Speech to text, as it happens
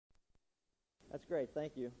That's great.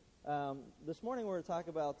 Thank you. This morning we're going to talk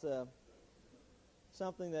about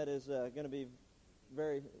something that is going to be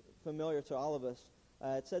very familiar to all of us.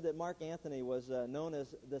 It said that Mark Antony was known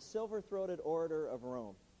as the silver-throated orator of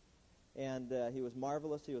Rome. And he was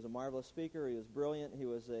marvelous. He was a marvelous speaker. He was brilliant. He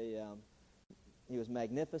was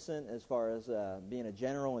magnificent as far as being a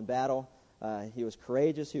general in battle. He was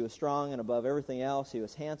courageous. He was strong, and above everything else, he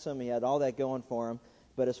was handsome. He had all that going for him.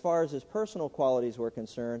 But as far as his personal qualities were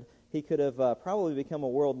concerned, he could have probably become a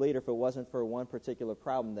world leader if it wasn't for one particular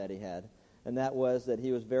problem that he had, and that was that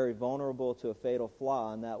he was very vulnerable to a fatal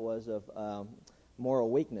flaw, and that was of moral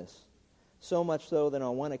weakness. So much so that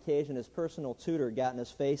on one occasion his personal tutor got in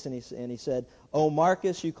his face and he said, "Oh,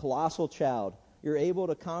 Marcus, you colossal child, you're able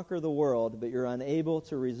to conquer the world, but you're unable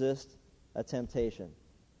to resist a temptation."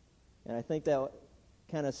 And I think that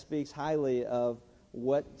kind of speaks highly of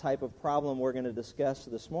what type of problem we're going to discuss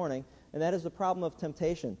this morning, and that is the problem of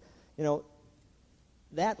temptation. You know,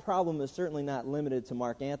 that problem is certainly not limited to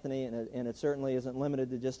Mark Antony, and it certainly isn't limited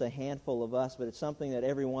to just a handful of us, but it's something that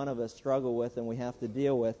every one of us struggle with and we have to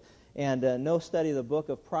deal with. And no study of the book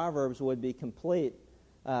of Proverbs would be complete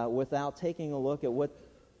without taking a look at what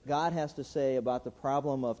God has to say about the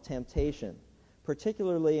problem of temptation,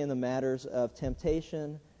 particularly in the matters of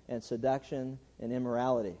temptation and seduction and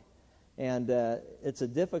immorality. And it's a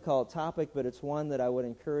difficult topic, but it's one that I would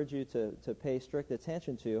encourage you to pay strict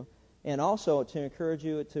attention to, and also to encourage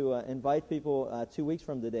you to invite people 2 weeks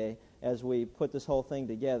from today as we put this whole thing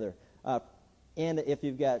together. And if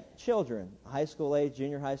you've got children, high school age,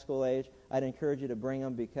 junior high school age, I'd encourage you to bring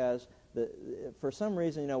them because for some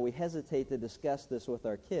reason, we hesitate to discuss this with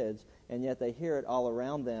our kids, and yet they hear it all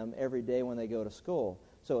around them every day when they go to school.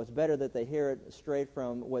 So it's better that they hear it straight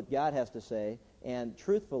from what God has to say, and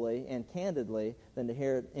truthfully and candidly, than to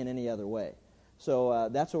hear it in any other way. So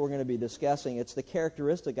that's what we're going to be discussing. It's the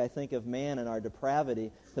characteristic, I think, of man and our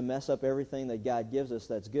depravity to mess up everything that God gives us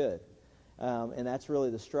that's good. And that's really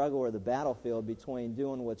the struggle or the battlefield between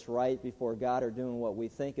doing what's right before God or doing what we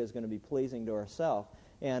think is going to be pleasing to ourselves.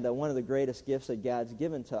 And one of the greatest gifts that God's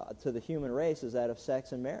given to the human race is that of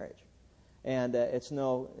sex and marriage. And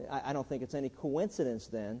I don't think it's any coincidence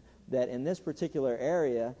then that in this particular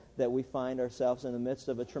area that we find ourselves in the midst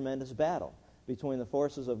of a tremendous battle between the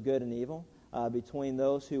forces of good and evil, between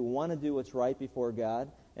those who want to do what's right before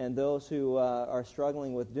God and those who are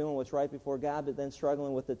struggling with doing what's right before God, but then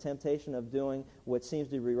struggling with the temptation of doing what seems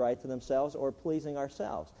to be right to themselves or pleasing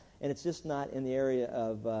ourselves. And it's just not in the area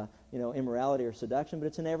of immorality or seduction, but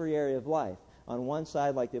it's in every area of life. On one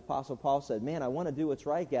side, like the Apostle Paul said, man, I want to do what's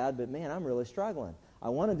right, God, but man, I'm really struggling. I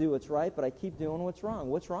want to do what's right, but I keep doing what's wrong.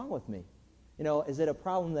 What's wrong with me? Is it a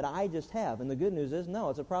problem that I just have? And the good news is, no,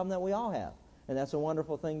 it's a problem that we all have. And that's a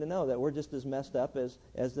wonderful thing to know, that we're just as messed up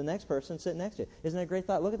as the next person sitting next to you. Isn't that a great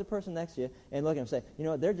thought? Look at the person next to you and look at them and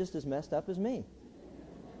say, they're just as messed up as me.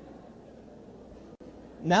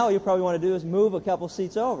 Now what you probably want to do is move a couple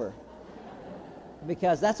seats over,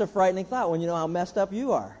 because that's a frightening thought when you know how messed up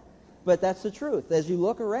you are. But that's the truth. As you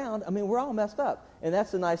look around, we're all messed up. And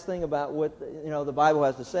that's the nice thing about what the Bible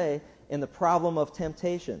has to say in the problem of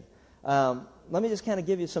temptation. Let me just kind of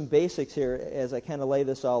give you some basics here as I kind of lay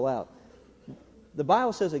this all out. The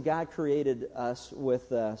Bible says that God created us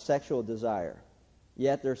with sexual desire.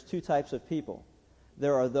 Yet there's two types of people.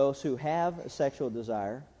 There are those who have sexual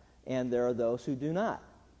desire, and there are those who do not.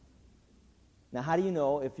 Now, how do you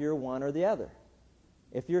know if you're one or the other?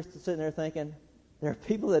 If you're sitting there thinking, there are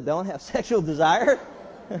people that don't have sexual desire,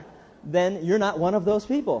 then you're not one of those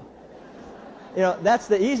people. That's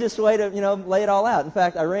the easiest way to, lay it all out. In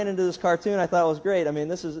fact, I ran into this cartoon. I thought it was great.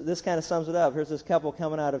 This kind of sums it up. Here's this couple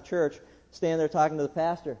coming out of church, standing there talking to the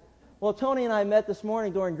pastor. Well, Tony and I met this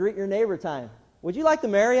morning during Greet Your Neighbor time. Would you like to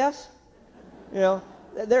marry us? There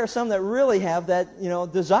are some that really have that,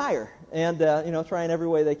 desire, and trying every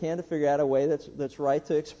way they can to figure out a way that's right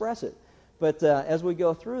to express it. But as we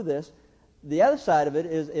go through this, the other side of it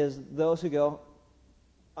is those who go,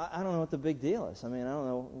 I don't know what the big deal is. I don't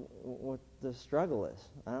know what the struggle is.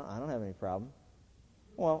 I don't have any problem.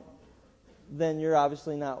 Well, then you're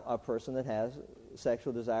obviously not a person that has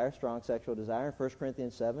sexual desire, strong sexual desire. 1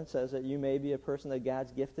 Corinthians 7 says that you may be a person that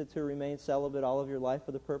God's gifted to remain celibate all of your life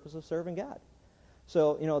for the purpose of serving God.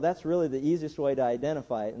 So, that's really the easiest way to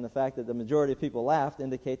identify it. And the fact that the majority of people laughed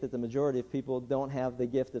indicate that the majority of people don't have the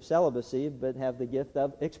gift of celibacy, but have the gift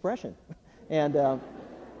of expression. And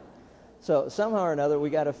so somehow or another, we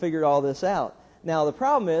got to figure all this out. Now, the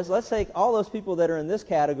problem is, let's take all those people that are in this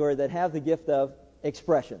category that have the gift of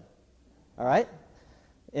expression. All right?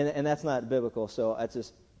 And that's not biblical, so that's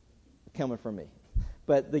just coming from me.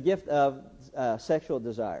 But the gift of sexual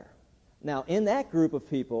desire. Now, in that group of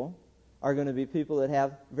people, are going to be people that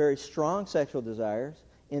have very strong sexual desires,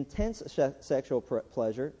 intense sexual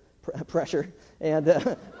pressure, and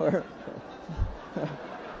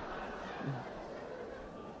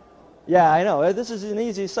yeah, I know. This is an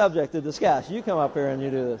easy subject to discuss. You come up here and you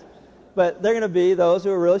do this. But they're going to be those who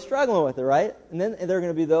are really struggling with it, right? And then there are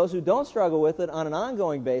going to be those who don't struggle with it on an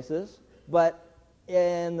ongoing basis, but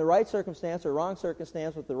in the right circumstance or wrong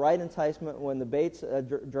circumstance with the right enticement, when the baits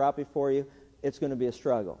drop before you, it's going to be a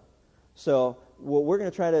struggle. So what we're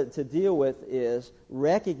going to try to deal with is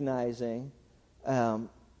recognizing that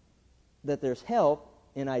there's help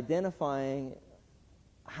in identifying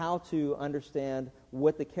how to understand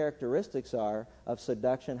what the characteristics are of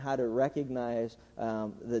seduction, how to recognize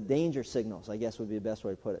the danger signals, I guess would be the best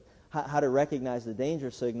way to put it. How to recognize the danger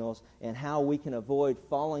signals and how we can avoid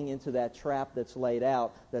falling into that trap that's laid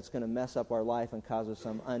out that's going to mess up our life and cause us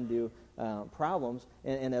some undue problems.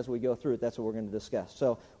 And as we go through it, that's what we're going to discuss.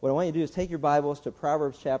 So what I want you to do is take your Bibles to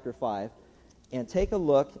Proverbs chapter 5 and take a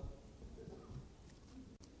look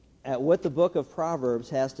at what the book of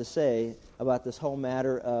Proverbs has to say about this whole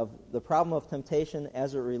matter of the problem of temptation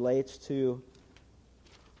as it relates to,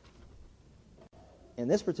 in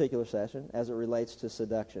this particular session, as it relates to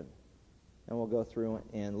seduction. And we'll go through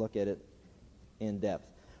and look at it in depth.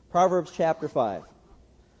 Proverbs chapter 5.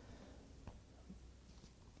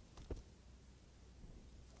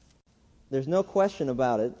 There's no question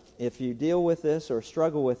about it. If you deal with this or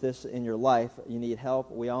struggle with this in your life, you need help.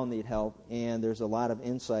 We all need help. And there's a lot of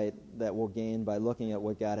insight that we'll gain by looking at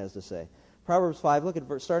what God has to say. Proverbs 5, look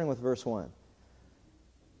at starting with verse 1.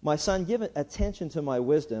 My son, give attention to my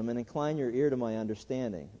wisdom and incline your ear to my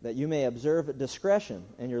understanding, that you may observe discretion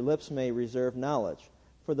and your lips may reserve knowledge.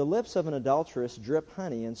 For the lips of an adulteress drip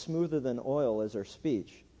honey, and smoother than oil is her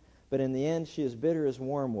speech. But in the end she is bitter as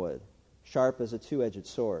wormwood, sharp as a two-edged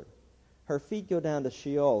sword. Her feet go down to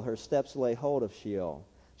Sheol, her steps lay hold of Sheol.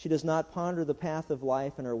 She does not ponder the path of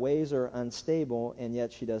life, and her ways are unstable, and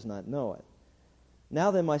yet she does not know it.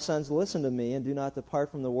 Now then, my sons, listen to me, and do not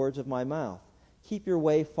depart from the words of my mouth. Keep your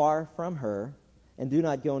way far from her, and do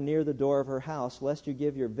not go near the door of her house, lest you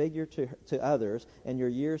give your vigor to others, and your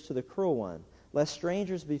years to the cruel one. Lest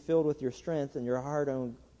strangers be filled with your strength, and your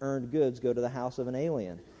hard-earned goods go to the house of an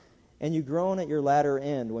alien. And you groan at your latter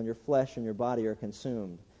end, when your flesh and your body are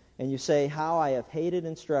consumed. And you say, how I have hated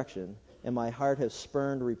instruction, and my heart has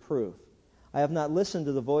spurned reproof. I have not listened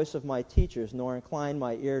to the voice of my teachers, nor inclined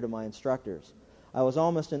my ear to my instructors. I was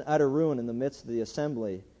almost in utter ruin in the midst of the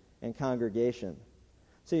assembly and congregation.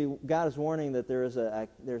 See, God is warning that there's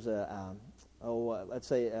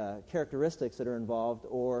characteristics that are involved,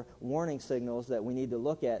 or warning signals that we need to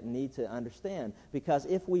look at and need to understand. Because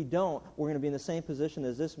if we don't, we're going to be in the same position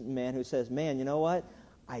as this man who says, man, you know what?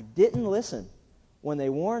 I didn't listen. When they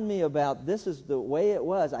warned me about this is the way it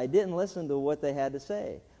was, I didn't listen to what they had to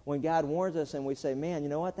say. When God warns us and we say, man, you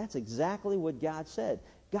know what? That's exactly what God said.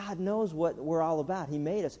 God knows what we're all about. He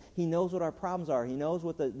made us. He knows what our problems are. He knows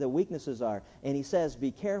what the weaknesses are. And he says,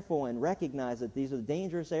 be careful and recognize that these are the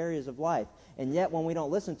dangerous areas of life. And yet when we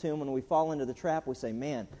don't listen to him, when we fall into the trap, we say,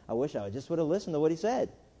 man, I wish I just would have listened to what he said.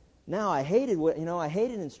 Now I hated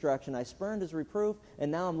instruction. I spurned his reproof,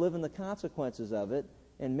 and now I'm living the consequences of it.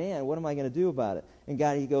 And man, what am I going to do about it? And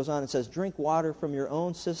God, he goes on and says, drink water from your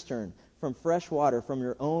own cistern, from fresh water from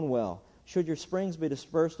your own well. Should your springs be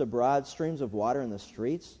dispersed abroad, streams of water in the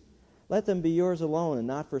streets? Let them be yours alone, and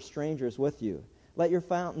not for strangers with you. Let your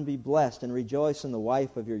fountain be blessed, and rejoice in the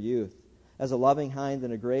wife of your youth. As a loving hind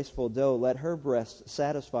and a graceful doe, let her breast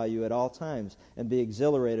satisfy you at all times, and be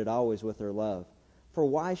exhilarated always with her love. For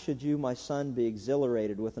why should you, my son, be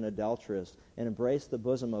exhilarated with an adulteress, and embrace the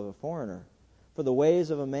bosom of a foreigner? For the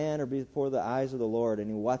ways of a man are before the eyes of the Lord, and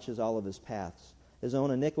he watches all of his paths. His own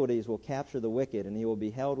iniquities will capture the wicked, and he will be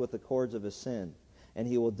held with the cords of his sin. And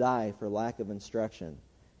he will die for lack of instruction,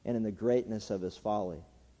 and in the greatness of his folly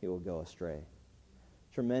he will go astray.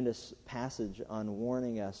 Tremendous passage on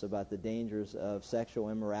warning us about the dangers of sexual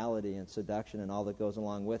immorality and seduction and all that goes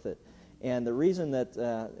along with it. And the reason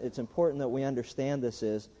that it's important that we understand this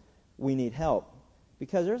is we need help.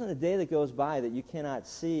 Because there isn't a day that goes by that you cannot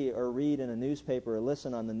see or read in a newspaper or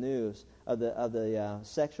listen on the news of the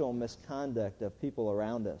sexual misconduct of people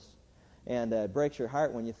around us. And it breaks your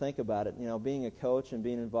heart when you think about it. You know, being a coach and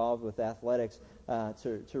being involved with athletics,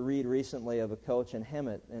 to read recently of a coach in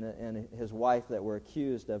Hemet and his wife that were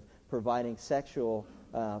accused of providing sexual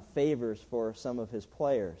favors for some of his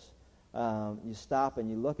players. You stop and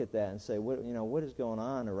you look at that and say, what is going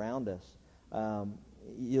on around us?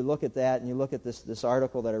 You look at that and you look at this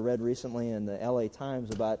article that I read recently in the L.A. Times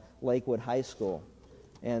about Lakewood High School.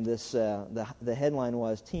 And this the headline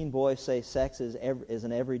was, "Teen Boys Say Sex is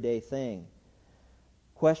an Everyday Thing."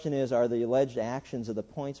 Question is, are the alleged actions of the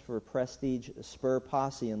Points for Prestige Spur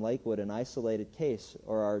posse in Lakewood an isolated case,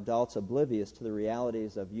 or are adults oblivious to the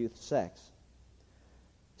realities of youth sex?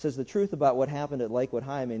 It says the truth about what happened at Lakewood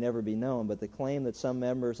High may never be known, but the claim that some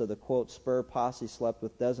members of the, quote, Spur posse slept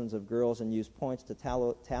with dozens of girls and used points to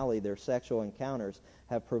tally their sexual encounters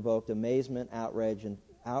have provoked amazement, outrage,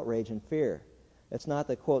 and fear. It's not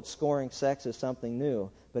that, quote, scoring sex is something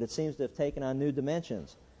new, but it seems to have taken on new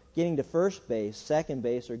dimensions. Getting to first base, second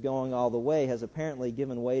base, or going all the way has apparently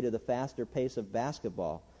given way to the faster pace of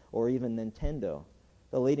basketball or even Nintendo.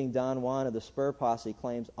 The leading Don Juan of the Spur posse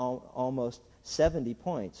claims almost 70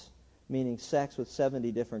 points, meaning sex with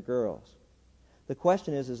 70 different girls. The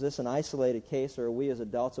question is this an isolated case, or are we as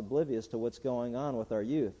adults oblivious to what's going on with our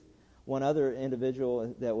youth? One other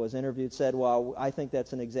individual that was interviewed said, well, I think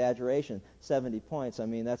that's an exaggeration. 70 points, I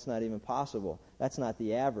mean, that's not even possible. That's not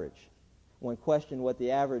the average. When questioned what the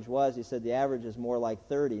average was, he said the average is more like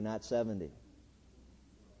 30, not 70.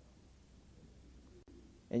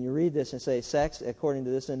 And you read this and say, sex, according to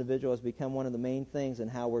this individual, has become one of the main things in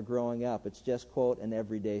how we're growing up. It's just, quote, an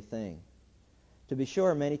everyday thing. To be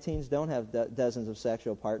sure, many teens don't have dozens of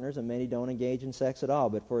sexual partners, and many don't engage in sex at all,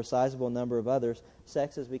 but for a sizable number of others,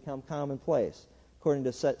 sex has become commonplace. According to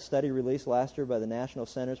a study released last year by the National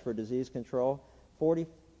Centers for Disease Control,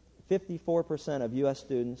 54% of U.S.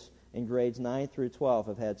 students in grades 9 through 12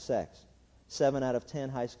 have had sex. 7 out of 10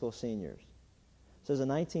 high school seniors. It says a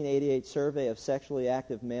 1988 survey of sexually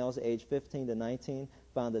active males aged 15 to 19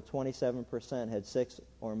 found that 27% had 6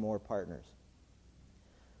 or more partners.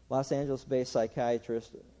 Los Angeles-based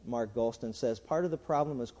psychiatrist Mark Golston says part of the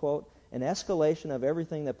problem is, quote, an escalation of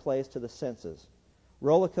everything that plays to the senses.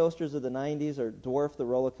 Roller coasters of the 90s dwarf the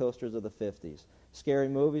roller coasters of the 50s. Scary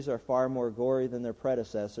movies are far more gory than their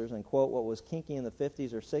predecessors, and, quote, what was kinky in the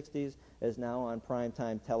 50s or 60s is now on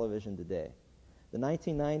primetime television today. The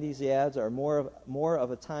 1990s ads are more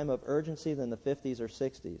of a time of urgency than the 50s or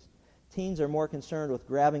 60s. Teens are more concerned with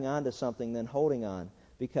grabbing onto something than holding on,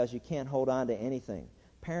 because you can't hold on to anything.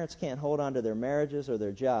 Parents can't hold on to their marriages or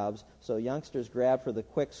their jobs, so youngsters grab for the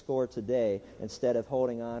quick score today instead of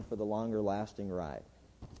holding on for the longer-lasting ride.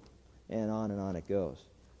 And on it goes.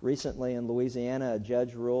 Recently in Louisiana, a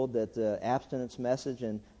judge ruled that the abstinence message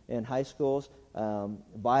in high schools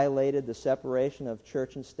violated the separation of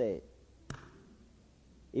church and state.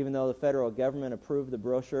 Even though the federal government approved the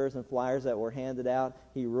brochures and flyers that were handed out,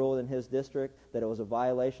 he ruled in his district that it was a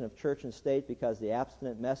violation of church and state because the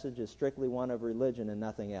abstinent message is strictly one of religion and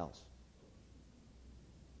nothing else.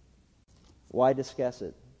 Why discuss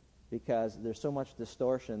it? Because there's so much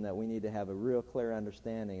distortion that we need to have a real clear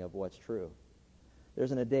understanding of what's true. There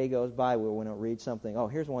isn't a day goes by where we don't read something. Oh,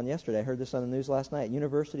 here's one yesterday. I heard this on the news last night.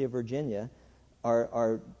 University of Virginia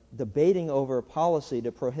are debating over a policy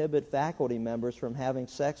to prohibit faculty members from having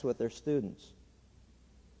sex with their students.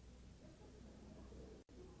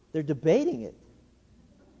 They're debating it.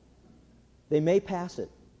 They may pass it.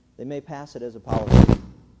 They may pass it as a policy.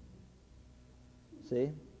 See?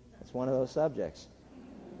 It's one of those subjects.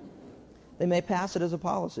 They may pass it as a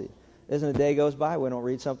policy. Isn't a day goes by we don't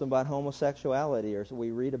read something about homosexuality, or we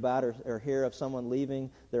read about or hear of someone leaving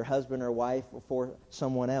their husband or wife for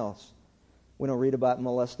someone else. We don't read about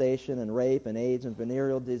molestation and rape and AIDS and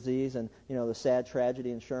venereal disease and, you know, the sad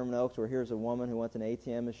tragedy in Sherman Oaks where here's a woman who went to an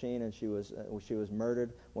ATM machine and she was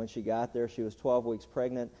murdered when she got there. She was 12 weeks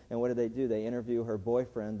pregnant, and what do? They interview her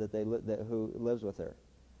boyfriend who lives with her.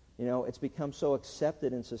 You know, it's become so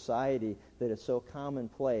accepted in society that it's so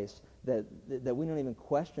commonplace that we don't even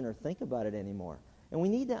question or think about it anymore. And we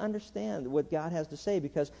need to understand what God has to say,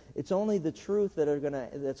 because it's only the truth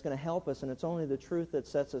that's going to help us, and it's only the truth that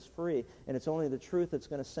sets us free, and it's only the truth that's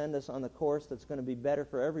going to send us on the course that's going to be better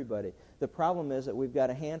for everybody. The problem is that we've got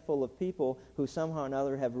a handful of people who somehow or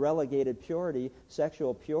another have relegated purity,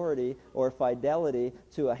 sexual purity, or fidelity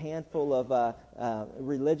to a handful of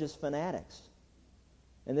religious fanatics.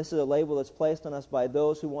 And this is a label that's placed on us by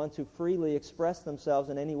those who want to freely express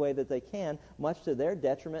themselves in any way that they can, much to their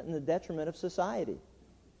detriment and the detriment of society.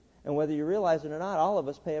 And whether you realize it or not, all of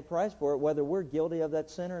us pay a price for it, whether we're guilty of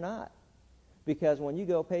that sin or not. Because when you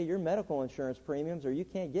go pay your medical insurance premiums, or you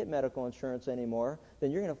can't get medical insurance anymore,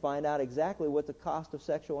 then you're going to find out exactly what the cost of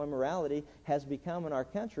sexual immorality has become in our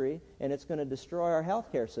country, and it's going to destroy our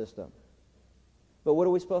health care system. But what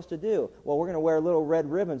are we supposed to do? Well, we're going to wear little red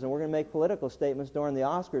ribbons, and we're going to make political statements during the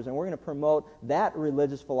Oscars, and we're going to promote that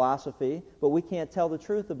religious philosophy, but we can't tell the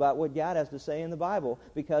truth about what God has to say in the Bible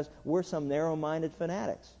because we're some narrow-minded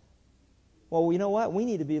fanatics. Well, you know what? We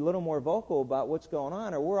need to be a little more vocal about what's going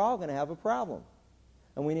on, or we're all going to have a problem.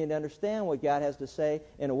 And we need to understand what God has to say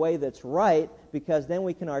in a way that's right, because then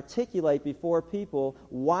we can articulate before people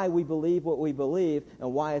why we believe what we believe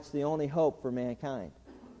and why it's the only hope for mankind.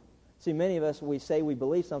 See, many of us, we say we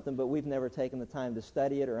believe something, but we've never taken the time to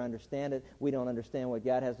study it or understand it. We don't understand what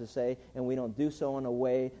God has to say, and we don't do so in a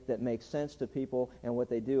way that makes sense to people, and what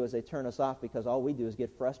they do is they turn us off because all we do is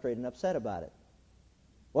get frustrated and upset about it.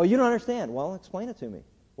 Well, you don't understand. Well, explain it to me.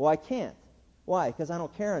 Well, I can't. Why? Because I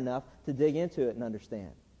don't care enough to dig into it and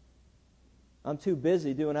understand. I'm too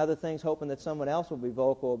busy doing other things hoping that someone else will be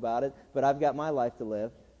vocal about it, but I've got my life to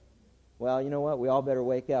live. Well, you know what? We all better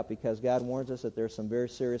wake up, because God warns us that there's some very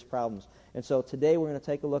serious problems. And so today we're going to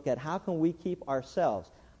take a look at how can we keep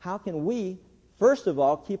ourselves. How can we, first of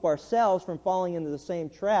all, keep ourselves from falling into the same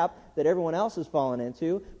trap that everyone else has fallen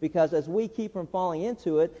into? Because as we keep from falling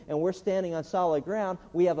into it and we're standing on solid ground,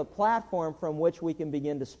 we have a platform from which we can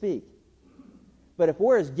begin to speak. But if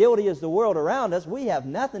we're as guilty as the world around us, we have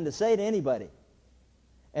nothing to say to anybody.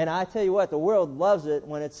 And I tell you what, the world loves it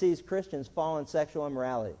when it sees Christians fall in sexual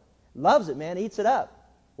immorality. Loves it, man. Eats it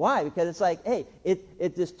up. Why? Because it's like, hey,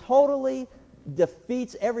 it just totally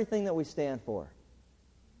defeats everything that we stand for.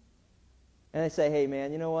 And they say, hey,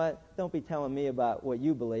 man, you know what? Don't be telling me about what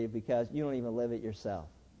you believe, because you don't even live it yourself.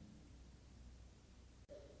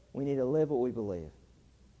 We need to live what we believe.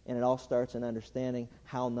 And it all starts in understanding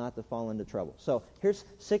how not to fall into trouble. So here's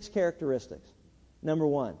 6 characteristics. Number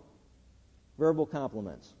 1, verbal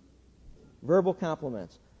compliments. Verbal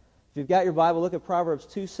compliments. If you've got your Bible, look at Proverbs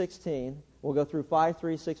 2:16. We'll go through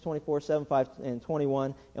 5:3, 6:24, 7:5, and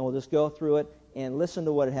 21, and we'll just go through it and listen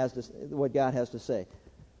to what God has to say.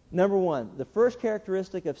 Number 1, the first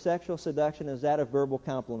characteristic of sexual seduction is that of verbal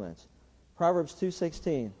compliments. Proverbs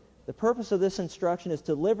 2:16. The purpose of this instruction is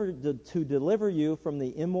to deliver you from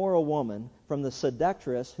the immoral woman, from the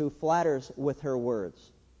seductress who flatters with her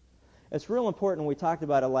words. It's real important. We talked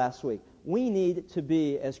about it last week. We need to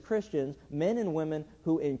be, as Christians, men and women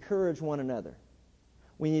who encourage one another.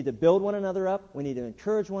 We need to build one another up. We need to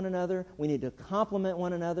encourage one another. We need to compliment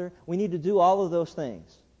one another. We need to do all of those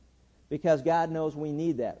things, because God knows we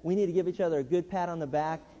need that. We need to give each other a good pat on the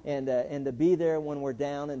back, and to be there when we're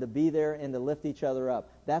down, and to be there and to lift each other up.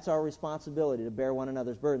 That's our responsibility, to bear one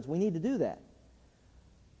another's burdens. We need to do that.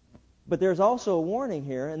 But there's also a warning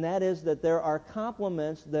here, and that is that there are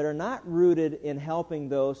compliments that are not rooted in helping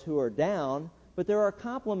those who are down, but there are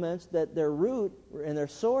compliments that their root and their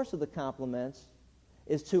source of the compliments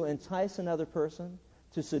is to entice another person,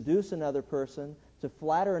 to seduce another person, to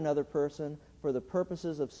flatter another person for the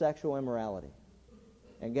purposes of sexual immorality.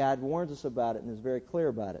 And God warns us about it and is very clear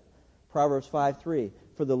about it. Proverbs 5:3,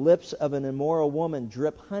 for the lips of an immoral woman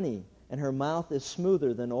drip honey, and her mouth is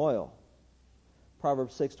smoother than oil.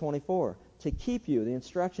 Proverbs 6:24, to keep you, the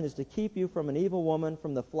instruction is to keep you from an evil woman,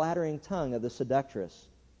 from the flattering tongue of the seductress.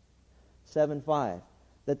 7:5,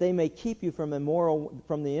 that they may keep you from the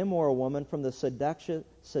immoral woman, from the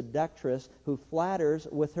seductress who flatters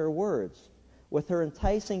with her words. With her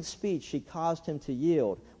enticing speech she caused him to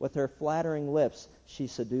yield. With her flattering lips she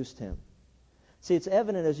seduced him. See, it's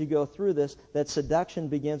evident as you go through this that seduction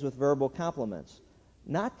begins with verbal compliments.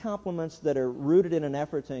 Not compliments that are rooted in an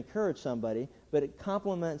effort to encourage somebody, but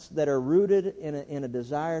compliments that are rooted in a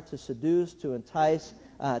desire to seduce, to entice,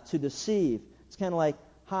 to deceive. It's kind of like,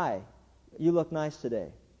 hi, you look nice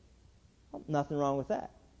today. Well, nothing wrong with that.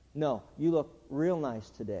 No, you look real nice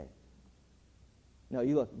today. No,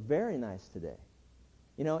 you look very nice today.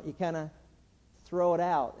 You know, you kind of throw it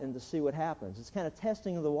out and to see what happens. It's kind of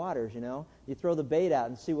testing of the waters, you know. You throw the bait out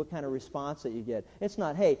and see what kind of response that you get. It's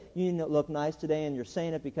not, hey, you look nice today, and you're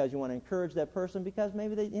saying it because you want to encourage that person, because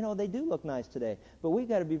maybe they do look nice today. But we've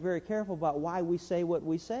got to be very careful about why we say what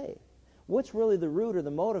we say. What's really the root or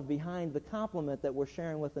the motive behind the compliment that we're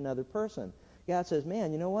sharing with another person? God says,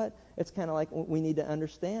 man, you know what? It's kind of like we need to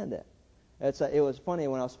understand it. It was funny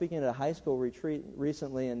when I was speaking at a high school retreat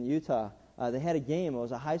recently in Utah. They had a game.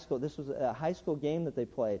 This was a high school game that they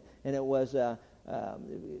played, and it was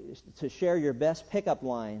to share your best pickup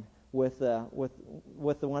line with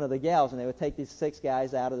one of the gals. And they would take these 6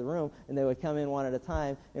 guys out of the room, and they would come in one at a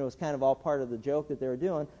time. And it was kind of all part of the joke that they were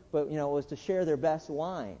doing. But it was to share their best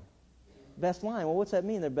line. Best line. Well, what's that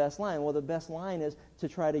mean, their best line? Well, the best line is to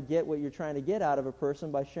try to get what you're trying to get out of a person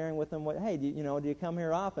by sharing with them hey, do you come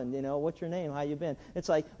here often? What's your name? How you been? It's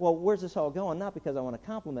like, well, where's this all going? Not because I want to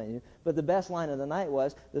compliment you, but the best line of the night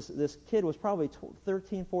was this kid was probably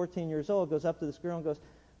 13, 14 years old, goes up to this girl and goes,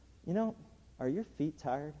 are your feet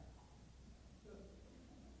tired?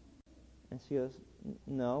 And she goes,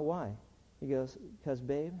 no, why? He goes, because,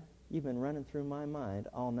 babe, you've been running through my mind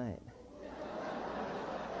all night.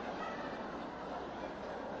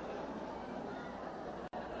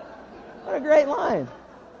 a great line.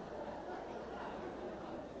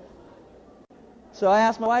 So I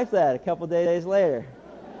asked my wife that a couple days later.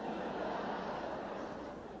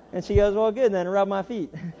 And she goes, well, good, then rub my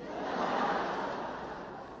feet.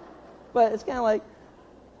 But it's kind of like,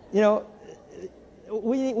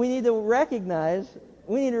 we need to recognize,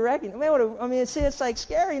 man, it's like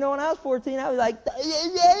scary. When I was 14, I was like,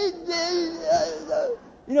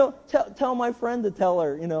 tell my friend to tell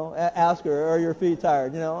her, ask her, are your feet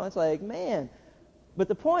tired? It's like, man. But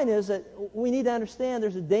the point is that we need to understand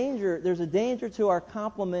there's a danger to our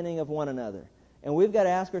complimenting of one another. And we've got to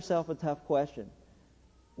ask ourselves a tough question.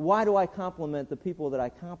 Why do I compliment the people that I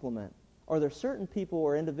compliment? Are there certain people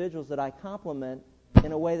or individuals that I compliment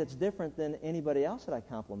in a way that's different than anybody else that I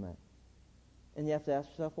compliment? And you have to ask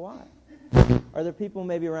yourself why. Are there people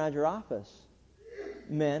maybe around your office,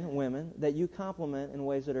 men, women, that you compliment in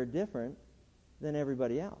ways that are different than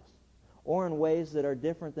everybody else? Or in ways that are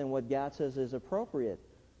different than what God says is appropriate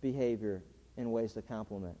behavior in ways to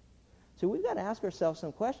compliment? So we've got to ask ourselves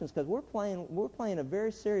some questions because we're playing a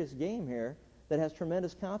very serious game here that has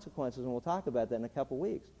tremendous consequences, and we'll talk about that in a couple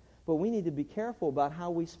weeks. But we need to be careful about how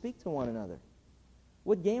we speak to one another.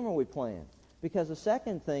 What game are we playing? Because the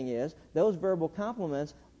second thing is, those verbal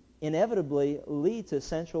compliments inevitably lead to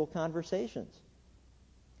sensual conversations.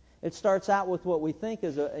 It starts out with what we think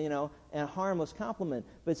is a harmless compliment.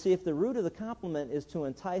 But see, if the root of the compliment is to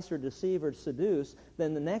entice or deceive or seduce,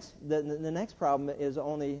 then the next problem is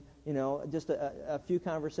only, just a few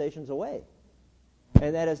conversations away.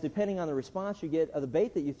 And that is, depending on the response you get of the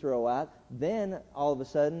bait that you throw out, then all of a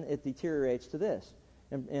sudden it deteriorates to this.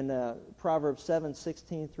 In Proverbs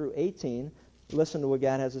 7:16 through 18, listen to what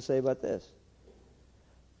God has to say about this.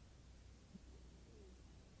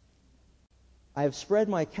 I have spread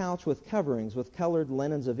my couch with coverings, with colored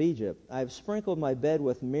linens of Egypt. I have sprinkled my bed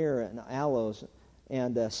with myrrh and aloes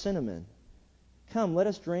and cinnamon. Come, let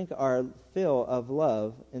us drink our fill of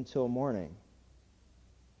love until morning.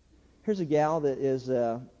 Here's a gal that is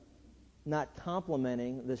not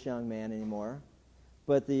complimenting this young man anymore,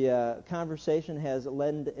 but the conversation has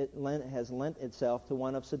lent itself to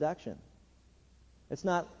one of seduction. It's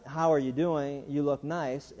not, how are you doing? You look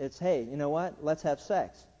nice. It's, hey, you know what? Let's have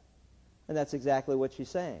sex. And that's exactly what she's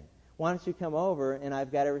saying. Why don't you come over and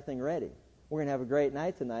I've got everything ready. We're going to have a great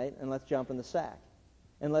night tonight, and let's jump in the sack.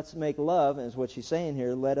 And let's make love, is what she's saying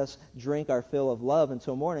here. Let us drink our fill of love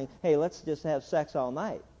until morning. Hey, let's just have sex all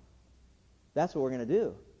night. That's what we're going to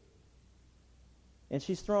do. And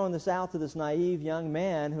she's throwing this out to this naive young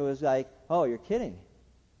man who is like, oh, you're kidding.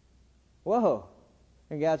 Whoa.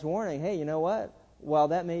 And God's warning, hey, you know what? While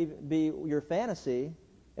that may be your fantasy,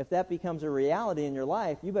 if that becomes a reality in your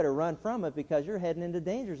life, you better run from it because you're heading into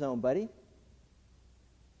danger zone, buddy.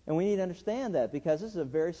 And we need to understand that because this is a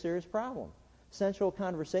very serious problem. Sensual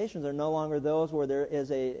conversations are no longer those where there is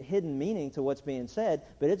a hidden meaning to what's being said,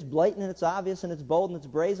 but it's blatant and it's obvious and it's bold and it's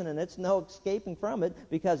brazen and it's no escaping from it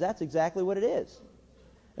because that's exactly what it is.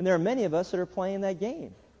 And there are many of us that are playing that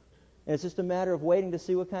game. And it's just a matter of waiting to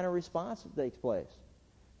see what kind of response takes place.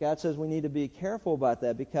 God says we need to be careful about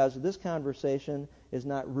that because this conversation is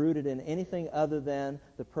not rooted in anything other than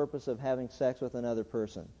the purpose of having sex with another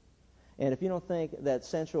person. And if you don't think that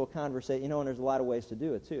sensual conversation, and there's a lot of ways to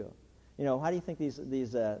do it too. How do you think these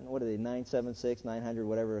what are they, 976, 900,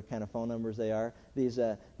 whatever kind of phone numbers they are, these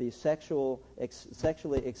sexually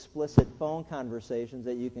explicit phone conversations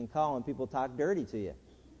that you can call and people talk dirty to you?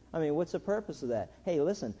 I mean, what's the purpose of that? Hey,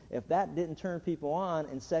 listen, if that didn't turn people on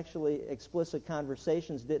and sexually explicit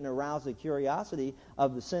conversations didn't arouse the curiosity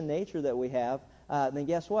of the sin nature that we have, then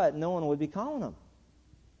guess what? No one would be calling them.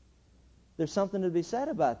 There's something to be said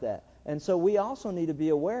about that. And so we also need to be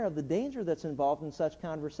aware of the danger that's involved in such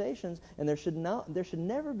conversations, and there should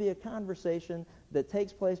never be a conversation that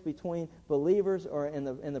takes place between believers or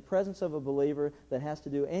in the presence of a believer that has to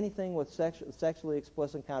do anything with sexually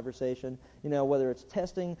explicit conversation, whether it's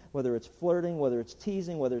testing, whether it's flirting, whether it's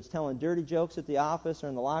teasing, whether it's telling dirty jokes at the office or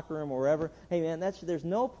in the locker room or wherever. Hey, man, there's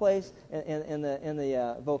no place in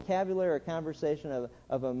the vocabulary or conversation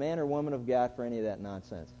of a man or woman of God for any of that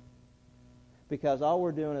nonsense. Because all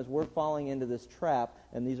we're doing is we're falling into this trap,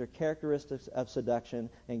 and these are characteristics of seduction,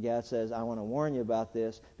 and God says, I want to warn you about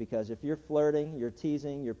this, because if you're flirting, you're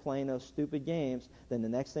teasing, you're playing those stupid games, then the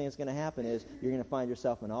next thing that's going to happen is you're going to find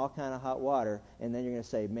yourself in all kind of hot water, and then you're going to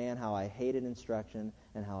say, man, how I hated instruction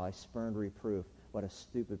and how I spurned reproof. What a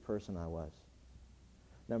stupid person I was.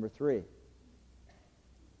 Number 3,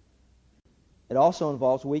 it also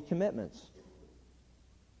involves weak commitments.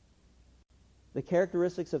 The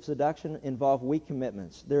characteristics of seduction involve weak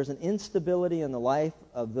commitments. There's an instability in the life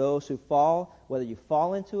of those who fall, whether you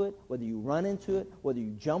fall into it, whether you run into it, whether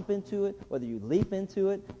you jump into it, whether you leap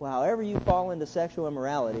into it. Well, however you fall into sexual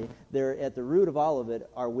immorality, there at the root of all of it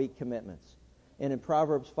are weak commitments. And in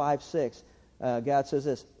Proverbs 5:6, God says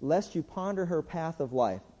this, "Lest you ponder her path of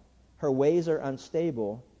life, her ways are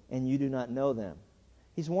unstable, and you do not know them."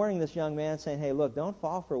 He's warning this young man, saying, hey, look, don't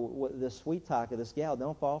fall for this sweet talk of this gal.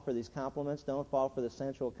 Don't fall for these compliments. Don't fall for the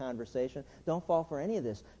sensual conversation. Don't fall for any of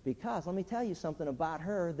this. Because let me tell you something about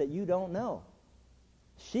her that you don't know.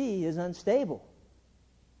 She is unstable.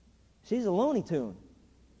 She's a Looney Tune.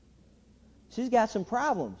 She's got some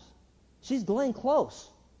problems. She's Glenn Close.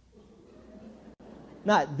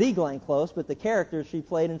 Not the Glenn Close, but the character she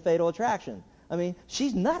played in Fatal Attraction. I mean,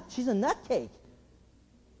 she's a nutcake.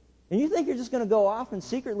 And you think you're just going to go off and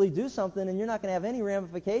secretly do something and you're not going to have any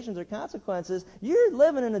ramifications or consequences. You're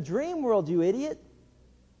living in a dream world, you idiot.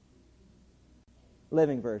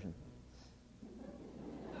 Living version.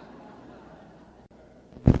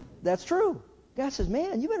 That's true. God says,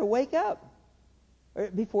 man, you better wake up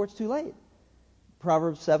before it's too late.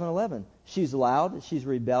 Proverbs 7:11. She's loud, she's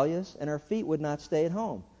rebellious, and her feet would not stay at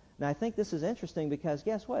home. Now, I think this is interesting because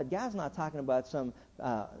guess what? God's not talking about some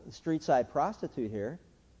street-side prostitute here.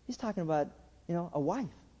 He's talking about, a wife.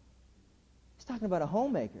 He's talking about a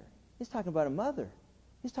homemaker. He's talking about a mother.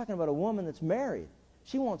 He's talking about a woman that's married.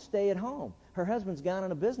 She won't stay at home. Her husband's gone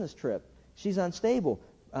on a business trip. She's unstable.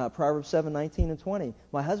 Proverbs 7:19 and 20.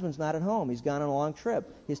 My husband's not at home. He's gone on a long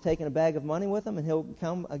trip. He's taken a bag of money with him, and he'll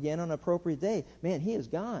come again on an appropriate day. Man, he is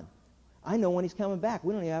gone. I know when he's coming back.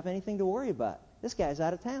 We don't even have anything to worry about. This guy's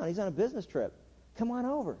out of town. He's on a business trip. Come on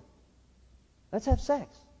over. Let's have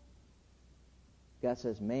sex. God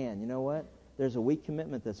says, man, you know what? There's a weak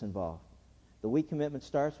commitment that's involved. The weak commitment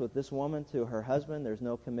starts with this woman to her husband. There's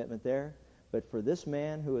no commitment there. But for this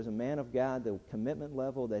man who is a man of God, the commitment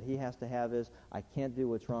level that he has to have is, I can't do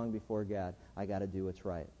what's wrong before God. I got to do what's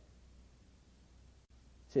right.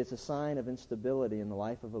 See, it's a sign of instability in the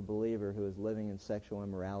life of a believer who is living in sexual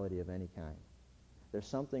immorality of any kind. There's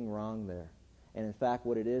something wrong there. And in fact,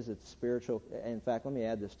 what it is, it's spiritual. In fact, let me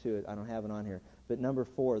add this to it. I don't have it on here. But number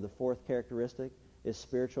 4, the fourth characteristic, is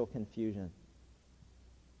spiritual confusion.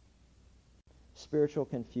 Spiritual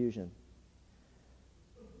confusion.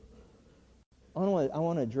 I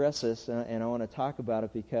want to address this, and I want to talk about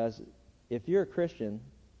it because if you're a Christian,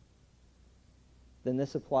 then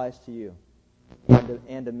this applies to you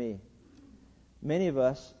and to me. Many of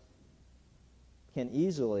us can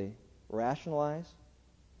easily rationalize,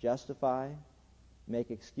 justify,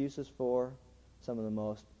 make excuses for some of the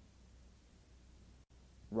most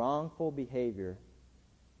wrongful behavior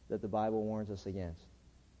that the Bible warns us against.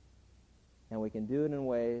 And we can do it in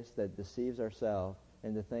ways that deceives ourselves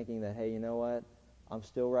into thinking that, hey, you know what? I'm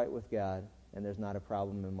still right with God, and there's not a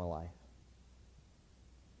problem in my life.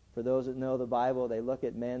 For those that know the Bible, they look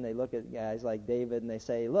at men, they look at guys like David, and they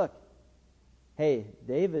say, look, hey,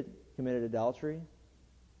 David committed adultery,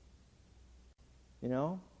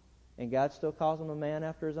 and God still calls him a man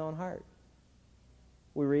after his own heart.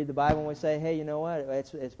 We read the Bible and we say, hey, you know what?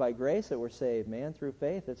 It's by grace that we're saved, man, through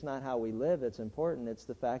faith. It's not how we live. It's important. It's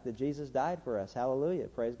the fact that Jesus died for us. Hallelujah.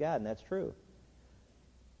 Praise God. And that's true.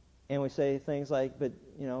 And we say things like, but,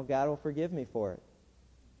 God will forgive me for it.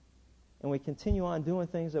 And we continue on doing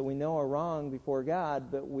things that we know are wrong before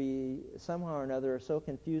God, but we somehow or another are so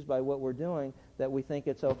confused by what we're doing that we think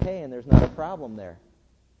it's okay and there's not a problem there.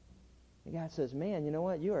 And God says, man, you know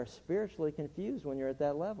what? You are spiritually confused when you're at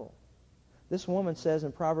that level. This woman says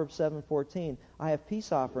in Proverbs 7:14, I have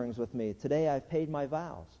peace offerings with me. Today I've paid my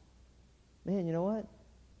vows. Man, you know what?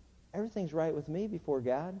 Everything's right with me before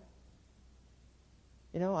God.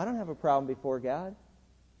 I don't have a problem before God.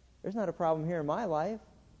 There's not a problem here in my life.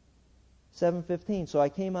 7:15, so I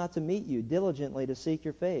came out to meet you diligently to seek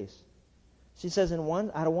your face. She says out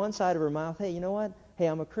of one side of her mouth, hey, you know what? Hey,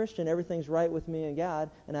 I'm a Christian. Everything's right with me and God.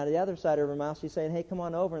 And out of the other side of her mouth, she's saying, hey, come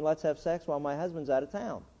on over and let's have sex while my husband's out of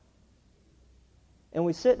town. And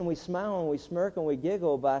we sit and we smile and we smirk and we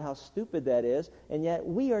giggle about how stupid that is, and yet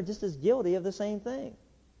we are just as guilty of the same thing.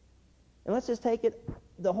 And let's just take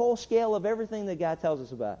the whole scale of everything that God tells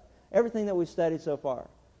us about, everything that we've studied so far.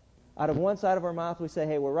 Out of one side of our mouth, we say,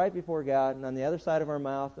 hey, we're right before God, and on the other side of our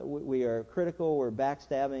mouth, we are critical, we're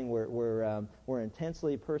backstabbing, we're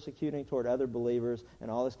intensely persecuting toward other believers, and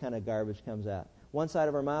all this kind of garbage comes out. One side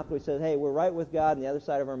of our mouth, we say, hey, we're right with God, and the other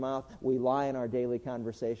side of our mouth, we lie in our daily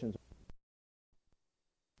conversations.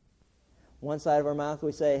 One side of our mouth,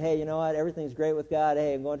 we say, hey, you know what, everything's great with God.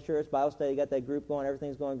 Hey, I'm going to church, Bible study, got that group going,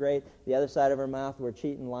 everything's going great. The other side of our mouth, we're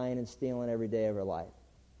cheating, lying, and stealing every day of our life.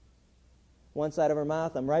 One side of her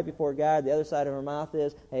mouth, I'm right before God. The other side of her mouth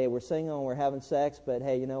is, hey, we're single and we're having sex, but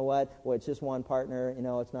hey, you know what? Well, it's just one partner.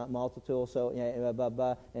 It's not multitude, so blah, blah,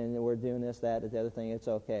 blah, and we're doing this, that, the other thing. It's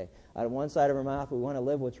okay. Out of one side of her mouth, we want to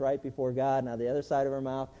live what's right before God. Now, the other side of her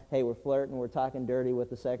mouth, hey, we're flirting, we're talking dirty with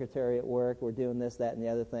the secretary at work, we're doing this, that, and the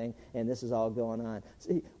other thing, and this is all going on.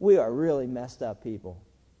 See, we are really messed up people.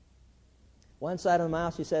 One side of the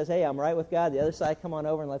mouth, she says, hey, I'm right with God. The other side, come on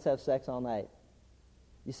over and let's have sex all night.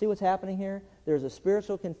 You see what's happening here? There's a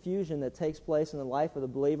spiritual confusion that takes place in the life of the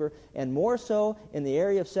believer, and more so in the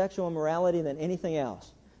area of sexual immorality than anything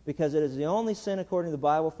else, because it is the only sin according to the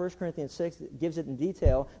Bible. 1 Corinthians 6 gives it in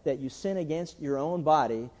detail that you sin against your own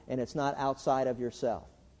body, and it's not outside of yourself.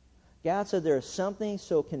 God said there is something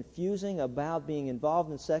so confusing about being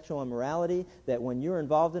involved in sexual immorality that when you're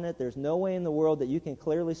involved in it, there's no way in the world that you can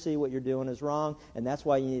clearly see what you're doing is wrong, and that's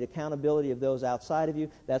why you need accountability of those outside of you.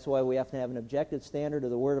 That's why we have to have an objective standard of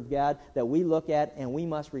the Word of God that we look at, and we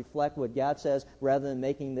must reflect what God says rather than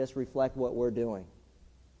making this reflect what we're doing.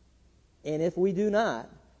 And if we do not,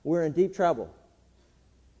 we're in deep trouble,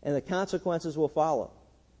 and the consequences will follow.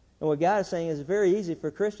 And what God is saying is it's very easy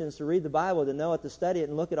for Christians to read the Bible, to know it, to study it,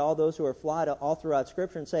 and look at all those who are flawed all throughout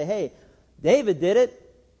Scripture and say, hey, David did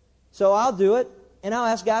it, so I'll do it, and I'll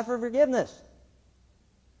ask God for forgiveness.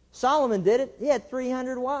 Solomon did it. He had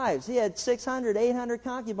 300 wives. He had 600, 800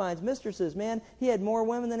 concubines, mistresses. Man, he had more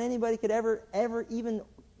women than anybody could ever even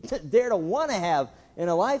dare to want to have in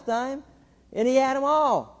a lifetime, and he had them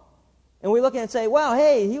all. And we look at it and say, wow,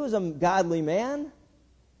 hey, he was a godly man.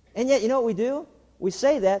 And yet, you know what we do? We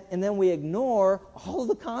say that, and then we ignore all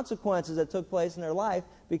the consequences that took place in their life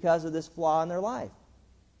because of this flaw in their life.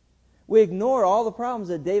 We ignore all the problems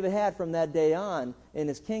that David had from that day on in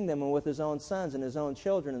his kingdom and with his own sons and his own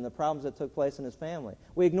children and the problems that took place in his family.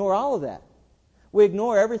 We ignore all of that. We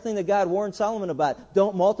ignore everything that God warned Solomon about.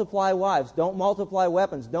 Don't multiply wives. Don't multiply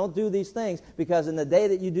weapons. Don't do these things, because in the day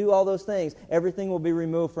that you do all those things, everything will be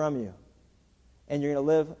removed from you. And you're going to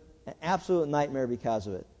live an absolute nightmare because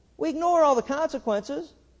of it. We ignore all the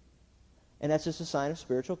consequences, and that's just a sign of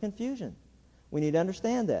spiritual confusion. We need to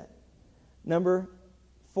understand that. Number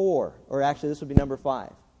 4, or actually this would be number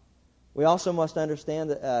 5. We also must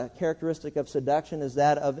understand that a characteristic of seduction is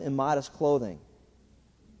that of immodest clothing.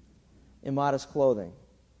 Immodest clothing.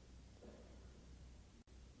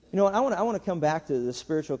 You know what? I want to come back to the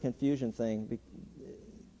spiritual confusion thing.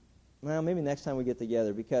 Well, maybe next time we get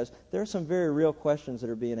together, because there are some very real questions that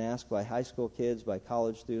are being asked by high school kids, by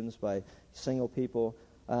college students, by single people.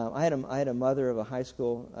 I had a mother of a high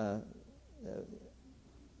school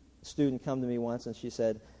student come to me once, and she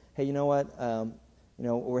said, "Hey, you know what?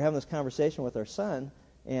 We're having this conversation with our son,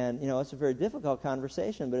 and it's a very difficult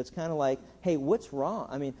conversation, but it's kind of like, hey, what's wrong?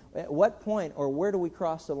 I mean, at what point or where do we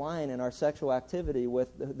cross the line in our sexual activity with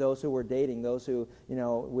those who we're dating, those who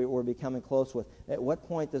we're becoming close with? At what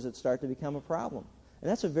point does it start to become a problem?"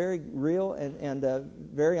 And that's a very real and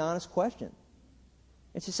very honest question.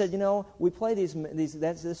 And she said, we play these.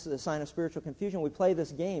 This is a sign of spiritual confusion. We play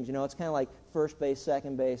these games. It's kind of like first base,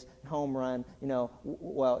 second base, home run.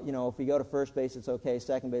 If we go to first base, it's okay.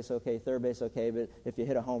 Second base, okay. Third base, okay. But if you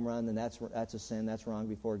hit a home run, then that's a sin. That's wrong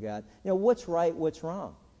before God. What's right? What's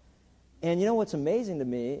wrong? And what's amazing to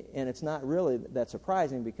me, and it's not really that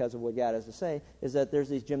surprising because of what God has to say, is that there's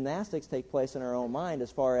these gymnastics take place in our own mind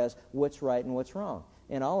as far as what's right and what's wrong.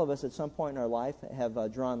 And all of us at some point in our life have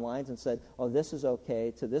drawn lines and said, oh, this is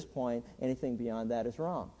okay. To this point, anything beyond that is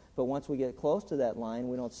wrong. But once we get close to that line,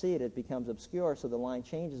 we don't see it. It becomes obscure, so the line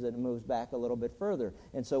changes and moves back a little bit further.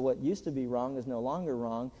 And so what used to be wrong is no longer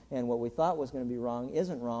wrong, and what we thought was going to be wrong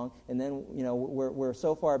isn't wrong. And then, we're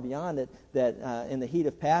so far beyond it that in the heat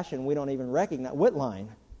of passion, we don't even recognize what line.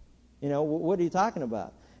 What are you talking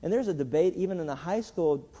about? And there's a debate even in the high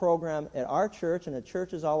school program at our church and at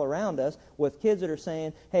churches all around us with kids that are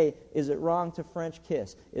saying, hey, is it wrong to French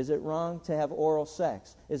kiss? Is it wrong to have oral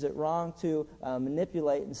sex? Is it wrong to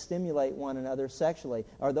manipulate and stimulate one another sexually?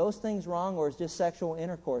 Are those things wrong, or is just sexual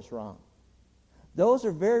intercourse wrong? Those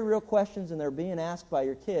are very real questions, and they're being asked by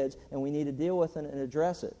your kids, and we need to deal with it and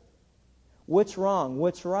address it. What's wrong?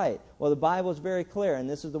 What's right? Well, the Bible is very clear, and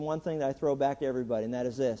this is the one thing that I throw back to everybody, and that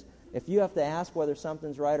is this. If you have to ask whether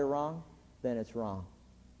something's right or wrong, then it's wrong.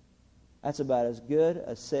 That's about as good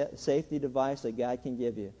a safety device that God can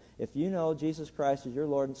give you. If you know Jesus Christ is your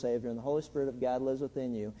Lord and Savior and the Holy Spirit of God lives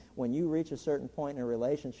within you, when you reach a certain point in a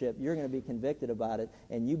relationship, you're going to be convicted about it,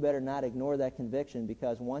 and you better not ignore that conviction,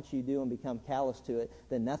 because once you do and become callous to it,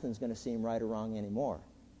 then nothing's going to seem right or wrong anymore.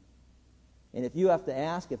 And if you have to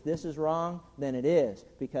ask if this is wrong, then it is.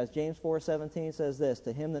 Because James 4:17 says this,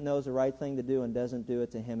 to him that knows the right thing to do and doesn't do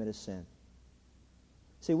it, to him it is sin.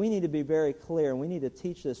 See, we need to be very clear, and we need to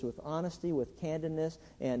teach this with honesty, with candidness,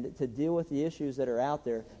 and to deal with the issues that are out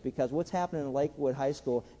there, because what's happening in Lakewood High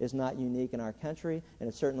School is not unique in our country, and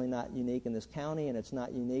it's certainly not unique in this county, and it's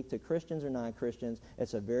not unique to Christians or non-Christians.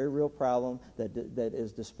 It's a very real problem that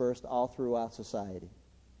is dispersed all throughout society.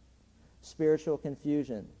 Spiritual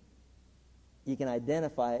confusion. You can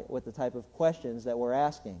identify it with the type of questions that we're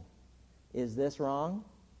asking. Is this wrong?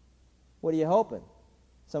 What are you hoping?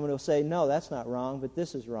 Someone will say, no, that's not wrong, but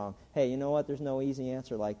this is wrong. Hey, you know what? There's no easy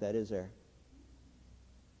answer like that, is there?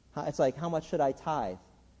 It's like, how much should I tithe?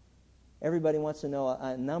 Everybody wants to know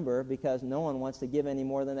a number because no one wants to give any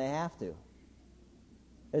more than they have to.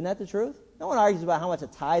 Isn't that the truth? No one argues about how much a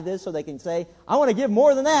tithe is so they can say, I want to give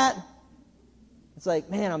more than that. It's like,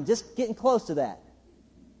 man, I'm just getting close to that.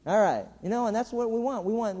 All right. And that's what we want.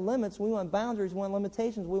 We want limits. We want boundaries. We want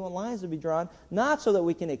limitations. We want lines to be drawn, not so that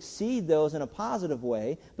we can exceed those in a positive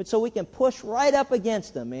way, but so we can push right up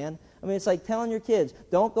against them, man. I mean, it's like telling your kids,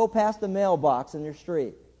 don't go past the mailbox in your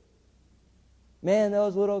street. Man,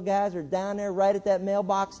 those little guys are down there right at that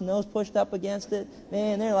mailbox, nose pushed up against it.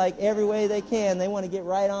 Man, they're like every way they can. They want to get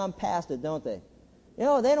right on past it, don't they? They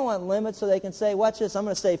don't want limits so they can say, watch this, I'm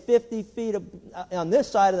going to stay 50 feet on this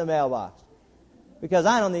side of the mailbox. Because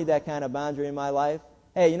I don't need that kind of boundary in my life.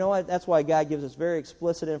 Hey, you know what? That's why God gives us very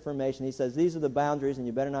explicit information. He says, these are the boundaries, and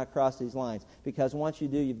you better not cross these lines. Because once you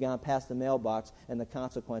do, you've gone past the mailbox, and the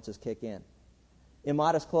consequences kick in.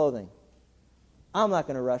 Immodest clothing. I'm not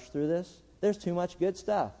going to rush through this. There's too much good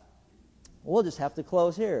stuff. We'll just have to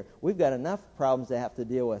close here. We've got enough problems to have to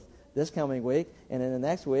deal with this coming week and in the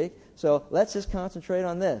next week. So let's just concentrate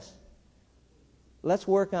on this. Let's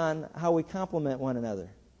work on how we complement one another.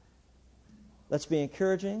 Let's be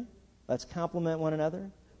encouraging. Let's compliment one another.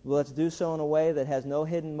 Let's do so in a way that has no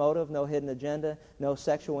hidden motive, no hidden agenda, no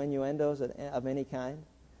sexual innuendos of any kind.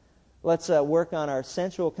 Let's work on our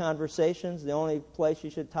sensual conversations. The only place you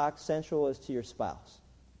should talk sensual is to your spouse.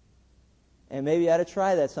 And maybe you ought to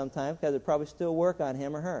try that sometime because it'd probably still work on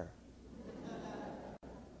him or her.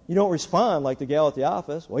 You don't respond like the gal at the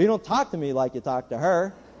office. Well, you don't talk to me like you talk to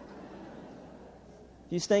her.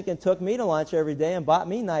 If you stinking took me to lunch every day and bought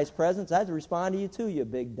me nice presents, I'd respond to you too, you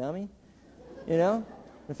big dummy. In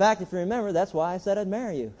fact, if you remember, that's why I said I'd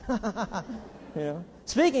marry you.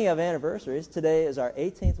 Speaking of anniversaries, today is our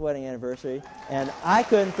 18th wedding anniversary, and I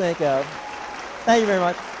couldn't think of... Thank you very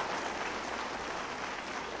much.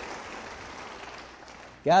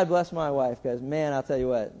 God bless my wife, because, man, I'll tell you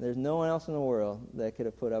what, there's no one else in the world that could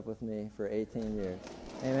have put up with me for 18 years.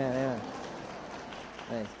 Amen, amen.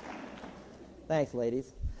 Thanks. Thanks,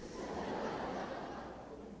 ladies.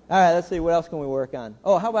 All right, let's see, what else can we work on?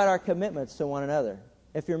 Oh, how about our commitments to one another?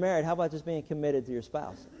 If you're married, how about just being committed to your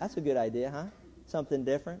spouse? That's a good idea, huh? Something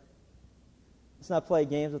different. Let's not play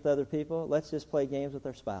games with other people. Let's just play games with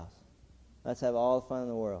our spouse. Let's have all the fun in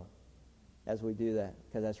the world as we do that,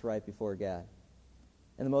 because that's right before God.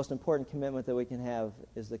 And the most important commitment that we can have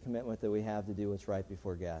is the commitment that we have to do what's right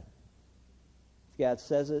before God. If God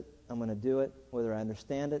says it, I'm going to do it, whether I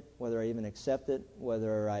understand it, whether I even accept it,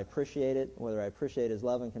 whether I appreciate it, whether I appreciate His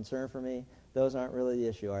love and concern for me. Those aren't really the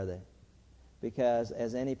issue, are they? Because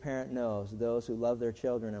as any parent knows, those who love their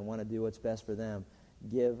children and want to do what's best for them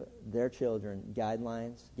give their children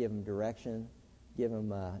guidelines, give them direction, give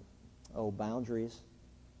them boundaries.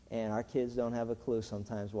 And our kids don't have a clue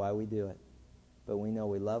sometimes why we do it. But we know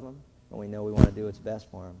we love them, and we know we want to do what's best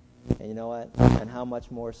for them. And you know what? And how much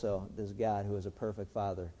more so does God, who is a perfect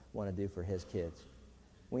father, want to do for His kids?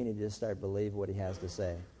 We need to just start believing what He has to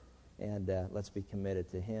say. And let's be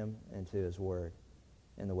committed to Him and to His Word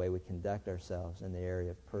and the way we conduct ourselves in the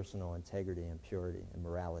area of personal integrity and purity and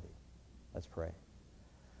morality. Let's pray.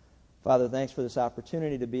 Father, thanks for this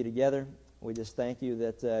opportunity to be together. We just thank you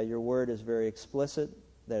that your Word is very explicit,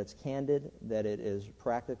 that it's candid, that it is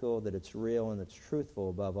practical, that it's real, and it's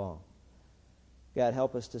truthful above all. God,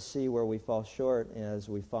 help us to see where we fall short as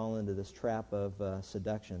we fall into this trap of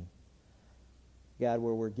seduction. God,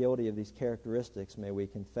 where we're guilty of these characteristics, may we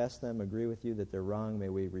confess them, agree with you that they're wrong, may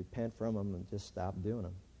we repent from them and just stop doing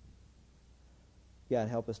them. God,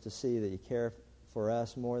 help us to see that you care for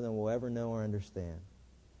us more than we'll ever know or understand.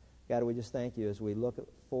 God, we just thank you as we look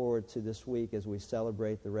forward to this week as we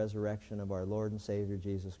celebrate the resurrection of our Lord and Savior,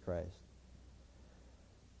 Jesus Christ.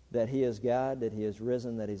 That He is God, that He is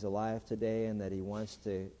risen, that He's alive today, and that He wants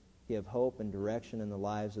to give hope and direction in the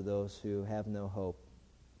lives of those who have no hope.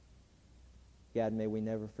 God, may we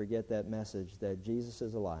never forget that message that Jesus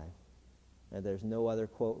is alive, and there's no other,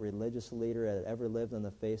 quote, religious leader that ever lived on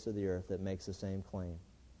the face of the earth that makes the same claim.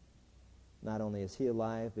 Not only is He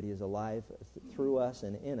alive, but He is alive through us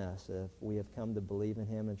and in us if we have come to believe in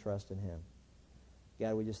Him and trust in Him.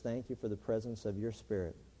 God, we just thank you for the presence of your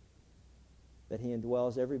Spirit, that he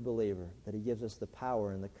indwells every believer, that he gives us the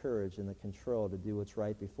power and the courage and the control to do what's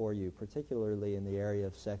right before you, particularly in the area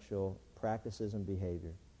of sexual practices and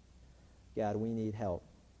behavior. God, we need help,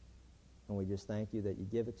 and we just thank you that you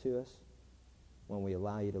give it to us when we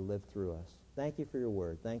allow you to live through us. Thank you for your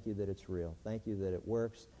word. Thank you that it's real. Thank you that it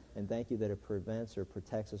works, and thank you that it prevents or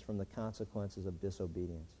protects us from the consequences of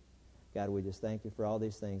disobedience. God, we just thank you for all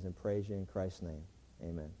these things and praise you in Christ's name.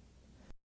 Amen.